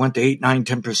 once it went to 8, 9,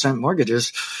 10%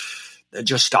 mortgages, it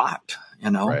just stopped,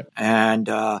 Right. And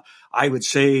I would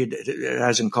say it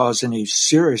hasn't caused any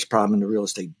serious problem in the real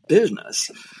estate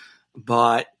business.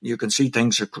 But you can see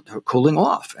things are cooling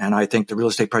off, and I think the real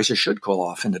estate prices should cool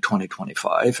off into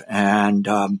 2025. And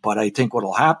but I think what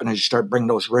will happen is you start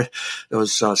bringing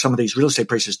some of these real estate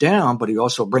prices down, but you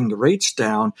also bring the rates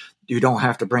down. You don't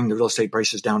have to bring the real estate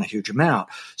prices down a huge amount.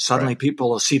 Suddenly, people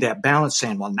will see that balance,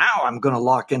 saying, "Well, now I'm going to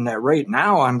lock in that rate.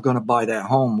 Now I'm going to buy that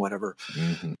home, whatever."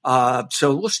 Mm-hmm.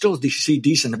 So we'll still see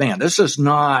decent demand.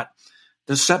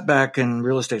 The setback in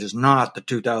real estate is not the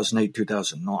 2008,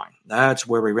 2009. That's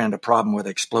where we ran the problem where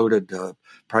they exploded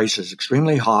prices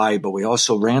extremely high, but we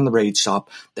also ran the rates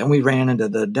up. Then we ran into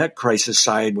the debt crisis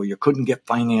side where you couldn't get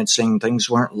financing,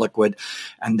 things weren't liquid.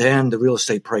 And then the real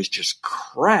estate price just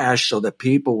crashed so that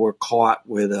people were caught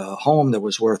with a home that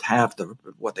was worth half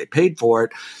what they paid for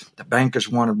it. The bankers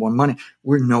wanted more money.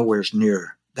 We're nowhere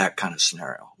near that kind of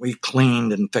scenario. We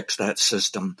cleaned and fixed that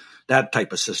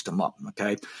type of system up.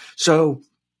 Okay. So,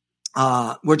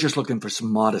 we're just looking for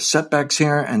some modest setbacks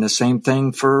here, and the same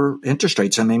thing for interest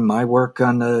rates. I mean, my work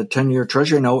on the 10-year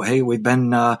treasury note, hey, we've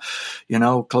been,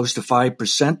 close to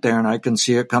 5% there, and I can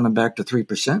see it coming back to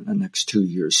 3% in the next 2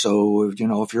 years. So,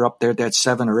 if you're up there, that's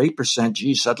 7 or 8%,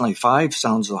 geez, suddenly 5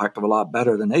 sounds a heck of a lot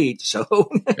better than 8. So,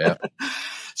 yeah.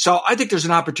 So I think there's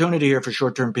an opportunity here for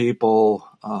short-term people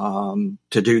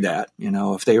to do that.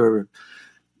 If they were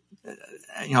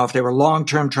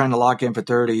long-term trying to lock in for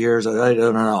 30 years, I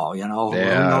don't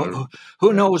know.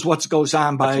 Who knows what goes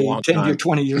on by 10 or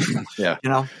 20 years from now?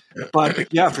 Yeah.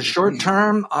 But yeah, for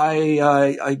short-term,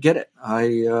 I get it.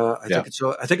 I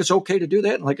think it's okay to do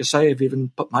that. And like I say, I've even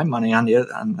put my money in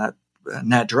that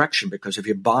direction, because if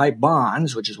you buy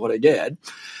bonds, which is what I did,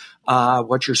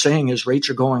 what you're saying is rates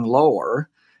are going lower,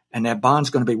 and that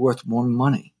bond's going to be worth more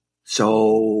money.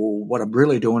 So what I'm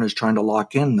really doing is trying to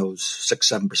lock in those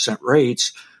 6-7%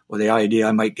 rates with the idea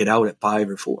I might get out at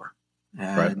 5 or 4.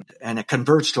 And it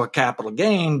converts to a capital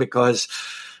gain because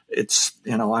it's,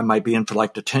 I might be in for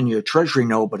like the 10-year treasury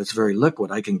note, but it's very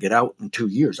liquid. I can get out in 2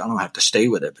 years. I don't have to stay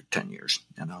with it for 10 years,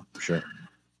 Sure.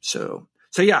 So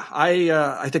yeah,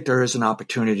 I think there is an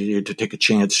opportunity to take a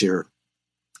chance here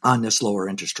on this lower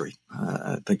interest rate.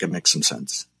 I think it makes some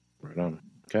sense. Right on.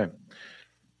 Okay.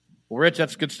 Well, Rich,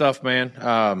 that's good stuff,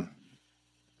 man.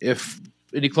 If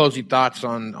any closing thoughts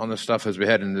on this stuff as we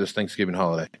head into this Thanksgiving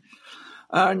holiday?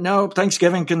 No,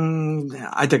 Thanksgiving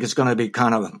I think it's going to be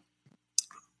kind of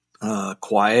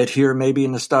quiet here, maybe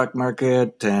in the stock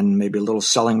market, and maybe a little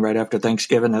selling right after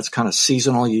Thanksgiving. That's kind of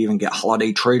seasonal. You even get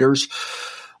holiday traders.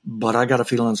 But I got a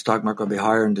feeling the stock market will be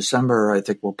higher in December. I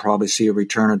think we'll probably see a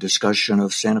return of discussion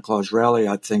of Santa Claus rally.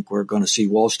 I think we're going to see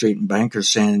Wall Street and bankers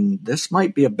saying this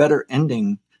might be a better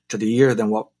ending to the year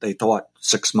than what they thought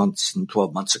 6 months and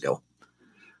 12 months ago.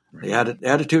 Right. The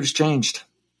attitude has changed.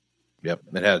 Yep.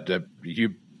 It had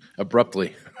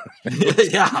abruptly.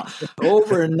 Yeah,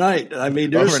 overnight. I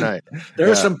mean,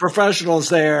 there's some professionals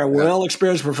there,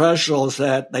 well-experienced professionals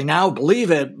that they now believe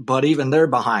it, but even they're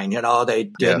behind.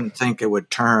 They didn't think it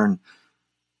would turn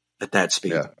at that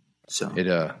speed. Yeah. So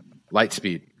light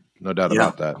speed, no doubt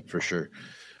about that, for sure.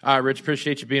 Rich,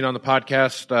 appreciate you being on the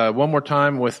podcast. One more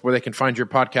time with where they can find your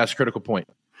podcast, Critical Point.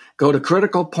 Go to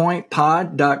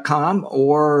criticalpointpod.com,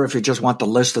 or if you just want the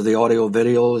list of the audio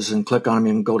videos and click on them,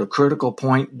 you can go to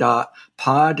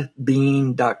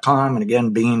criticalpoint.podbean.com. And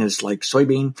again, bean is like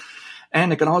soybean.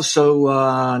 And they can also,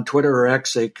 on Twitter or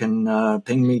X, they can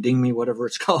ping me, ding me, whatever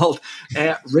it's called,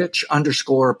 at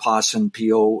Rich_Posson,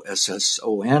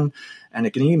 Posson. And they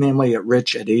can email me at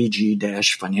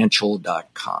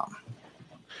rich@ag-financial.com.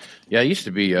 Yeah, it used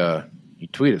to be you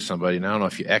tweet at somebody, and I don't know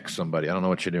if you X somebody. I don't know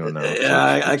what you're doing now.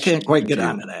 Yeah, I can't quite get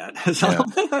onto that. So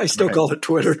I still call it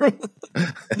Twitter.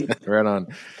 Right on.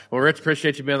 Well, Rich,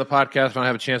 appreciate you being on the podcast. I'll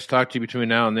have a chance to talk to you between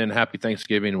now and then. Happy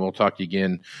Thanksgiving, and we'll talk to you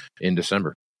again in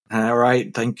December. All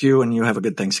right. Thank you, and you have a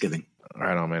good Thanksgiving.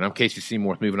 Right on, man. I'm Casey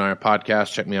Seymour with Moving Iron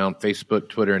Podcast. Check me out on Facebook,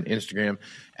 Twitter, and Instagram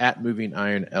at Moving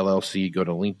Iron LLC. Go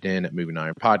to LinkedIn at Moving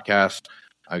Iron Podcast.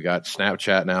 I've got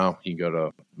Snapchat now. You can go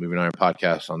to Moving Iron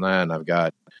Podcast on that. And I've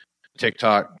got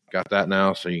TikTok, got that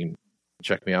now. So you can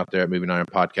check me out there at Moving Iron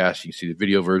Podcast. You can see the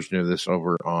video version of this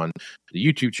over on the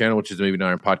YouTube channel, which is the Moving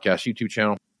Iron Podcast YouTube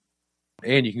channel.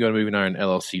 And you can go to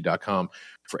movingironllc.com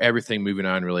for everything Moving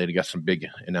Iron related. Got some big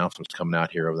announcements coming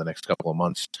out here over the next couple of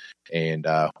months. And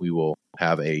we will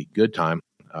have a good time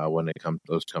when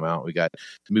those come out. We got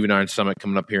the Moving Iron Summit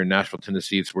coming up here in Nashville,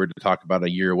 Tennessee. It's weird to talk about a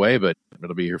year away, but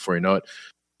it'll be here before you know it.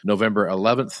 November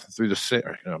 11th through the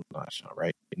 6th. No, that's not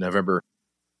right. November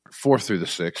 4th through the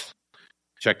 6th.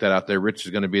 Check that out there. Rich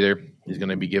is going to be there. He's going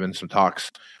to be giving some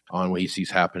talks on what he sees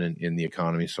happening in the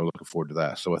economy. So looking forward to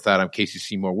that. So with that, I'm Casey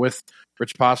Seymour with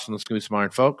Rich Posson. Let's go to some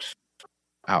Iron folks.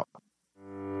 Out.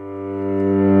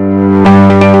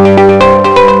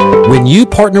 When you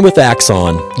partner with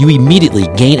Axon, you immediately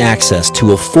gain access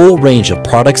to a full range of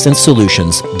products and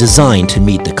solutions designed to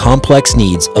meet the complex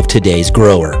needs of today's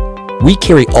grower. We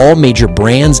carry all major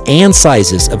brands and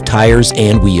sizes of tires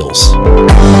and wheels.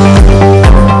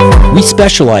 We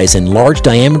specialize in large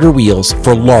diameter wheels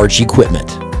for large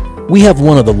equipment. We have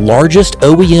one of the largest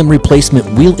OEM replacement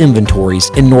wheel inventories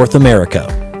in North America.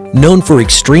 Known for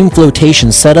extreme flotation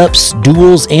setups,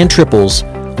 duals, and triples,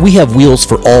 we have wheels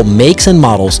for all makes and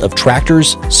models of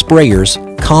tractors, sprayers,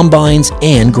 combines,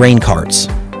 and grain carts.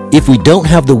 If we don't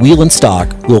have the wheel in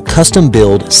stock, we'll custom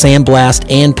build, sandblast,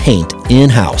 and paint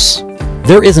in-house.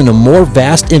 There isn't a more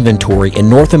vast inventory in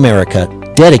North America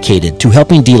dedicated to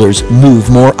helping dealers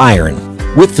move more iron.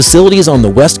 With facilities on the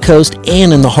West Coast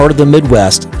and in the heart of the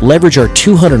Midwest, leverage our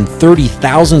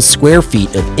 230,000 square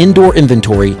feet of indoor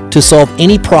inventory to solve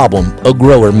any problem a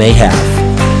grower may have.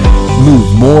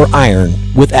 Move more iron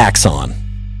with Axon.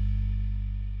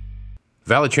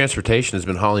 Valley Transportation has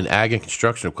been hauling ag and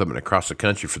construction equipment across the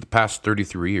country for the past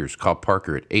 33 years. Call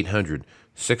Parker at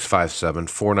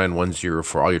 800-657-4910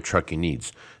 for all your trucking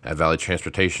needs. At Valley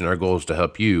Transportation, our goal is to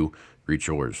help you reach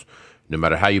yours. No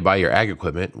matter how you buy your ag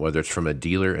equipment, whether it's from a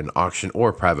dealer, an auction, or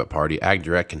a private party,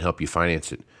 AgDirect can help you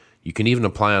finance it. You can even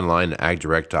apply online at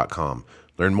agdirect.com.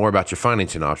 Learn more about your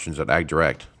financing options at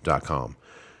agdirect.com.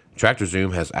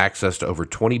 TractorZoom has access to over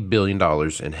 $20 billion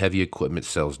in heavy equipment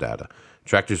sales data.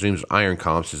 TractorZoom's Iron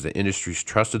Comps is the industry's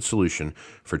trusted solution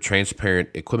for transparent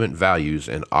equipment values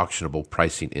and auctionable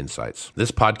pricing insights.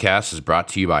 This podcast is brought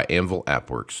to you by Anvil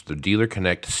AppWorks. The Dealer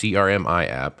Connect CRMI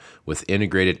app with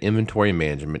integrated inventory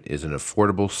management is an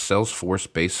affordable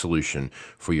Salesforce-based solution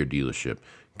for your dealership.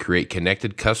 Create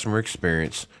connected customer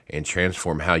experience and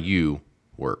transform how you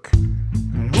work.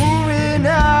 Moving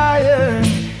iron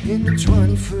in the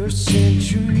 21st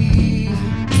century.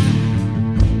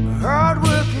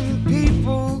 Hardwood